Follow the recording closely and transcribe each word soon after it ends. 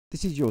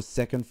This is your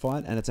second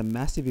fight, and it's a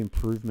massive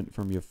improvement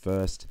from your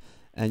first.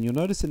 And you'll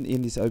notice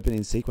in this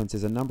opening sequence,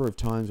 there's a number of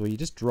times where you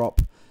just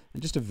drop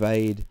and just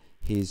evade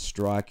his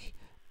strike.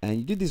 And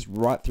you did this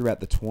right throughout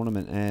the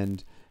tournament,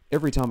 and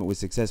every time it was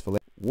successful.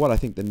 What I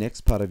think the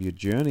next part of your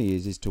journey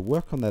is to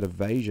work on that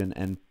evasion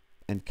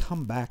and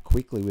come back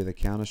quickly with a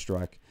counter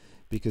strike,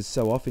 because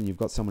so often you've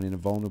got someone in a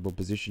vulnerable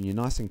position. You're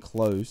nice and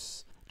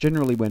close.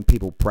 Generally, when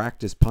people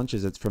practice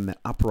punches, it's from that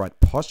upright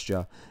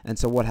posture. And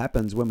so what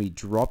happens when we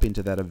drop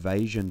into that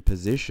evasion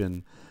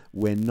position,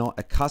 we're not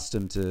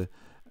accustomed to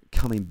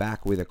coming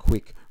back with a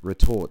quick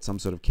retort, some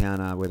sort of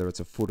counter, whether it's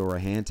a foot or a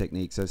hand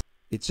technique. So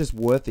it's just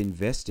worth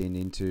investing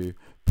into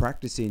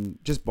practicing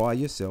just by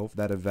yourself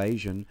that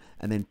evasion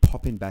and then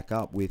popping back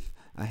up with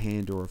a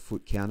hand or a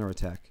foot counter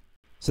attack.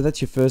 So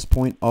that's your first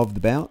point of the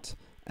bout,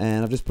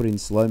 and I've just put it in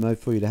slow-mo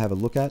for you to have a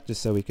look at,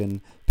 just so we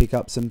can pick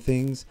up some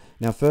things.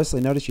 Now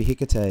firstly, notice your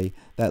hikate,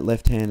 that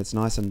left hand, it's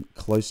nice and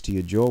close to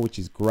your jaw, which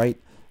is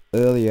great.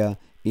 Earlier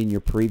in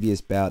your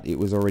previous bout, it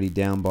was already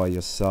down by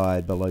your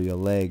side, below your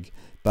leg,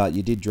 but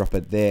you did drop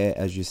it there,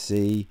 as you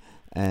see,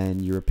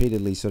 and you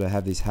repeatedly sort of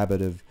have this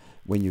habit of,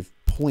 when you're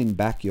pulling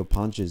back your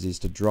punches, is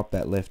to drop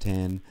that left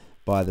hand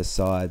by the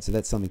side. So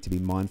that's something to be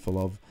mindful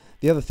of.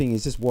 The other thing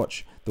is just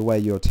watch the way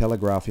you're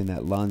telegraphing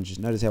that lunge.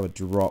 Notice how it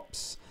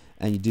drops,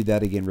 and you do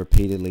that again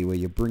repeatedly, where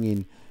you're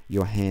bringing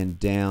your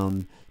hand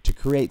down to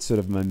create sort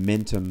of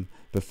momentum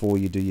before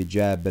you do your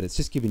jab, but it's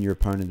just giving your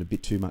opponent a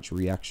bit too much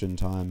reaction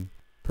time.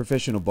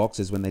 Professional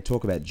boxers, when they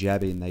talk about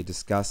jabbing, they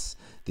discuss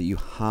that you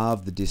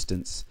halve the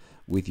distance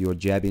with your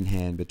jabbing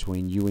hand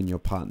between you and your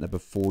partner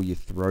before you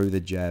throw the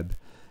jab,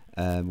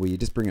 where you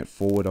just bring it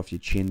forward off your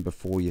chin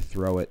before you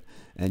throw it,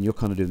 and you're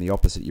kind of doing the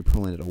opposite. You're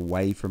pulling it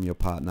away from your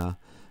partner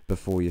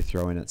before you're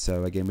throwing it.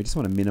 So again, we just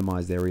want to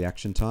minimize their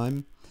reaction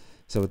time.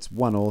 So it's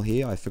 1-1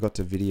 here. I forgot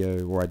to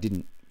video, or I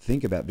didn't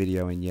think about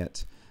videoing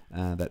yet,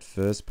 that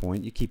first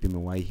point. You keep him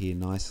away here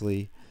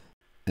nicely.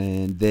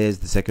 And there's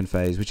the second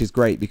phase, which is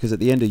great, because at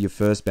the end of your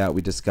first bout,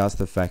 we discussed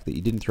the fact that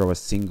you didn't throw a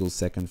single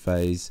second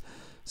phase.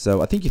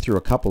 So I think you threw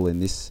a couple in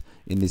this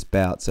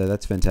bout, so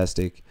that's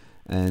fantastic.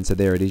 And so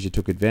there it is, you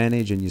took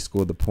advantage and you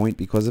scored the point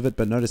because of it.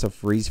 But notice I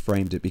freeze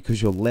framed it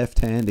because your left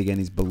hand again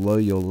is below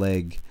your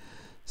leg.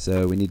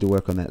 So we need to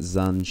work on that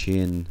Zun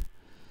chin.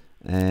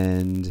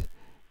 And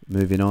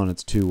moving on,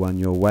 it's 2-1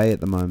 your way at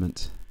the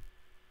moment.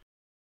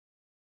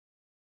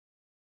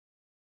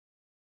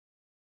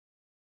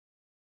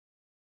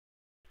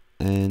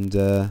 And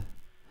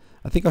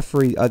I think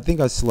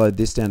I slowed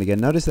this down again.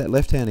 Notice that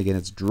left hand again,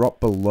 it's dropped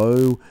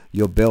below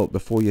your belt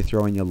before you're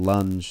throwing your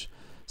lunge.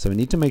 So we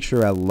need to make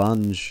sure our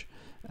lunge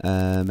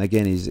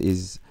again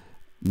is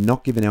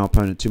not giving our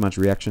opponent too much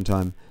reaction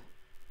time.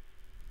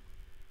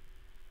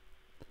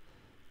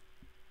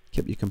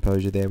 Kept your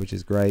composure there, which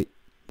is great.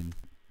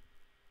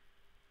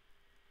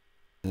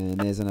 And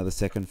there's another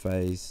second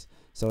phase.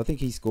 So I think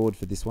he scored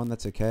for this one.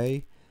 That's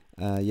okay.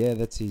 Yeah,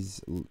 that's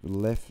his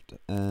left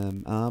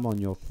arm on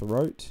your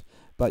throat.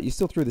 But you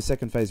still threw the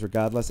second phase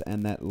regardless,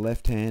 and that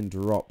left hand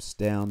drops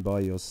down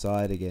by your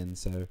side again.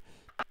 So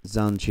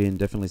Zun chin,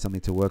 definitely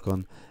something to work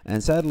on.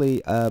 And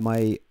sadly,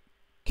 my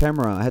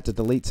camera, I had to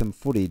delete some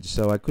footage,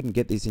 so I couldn't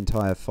get this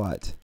entire fight.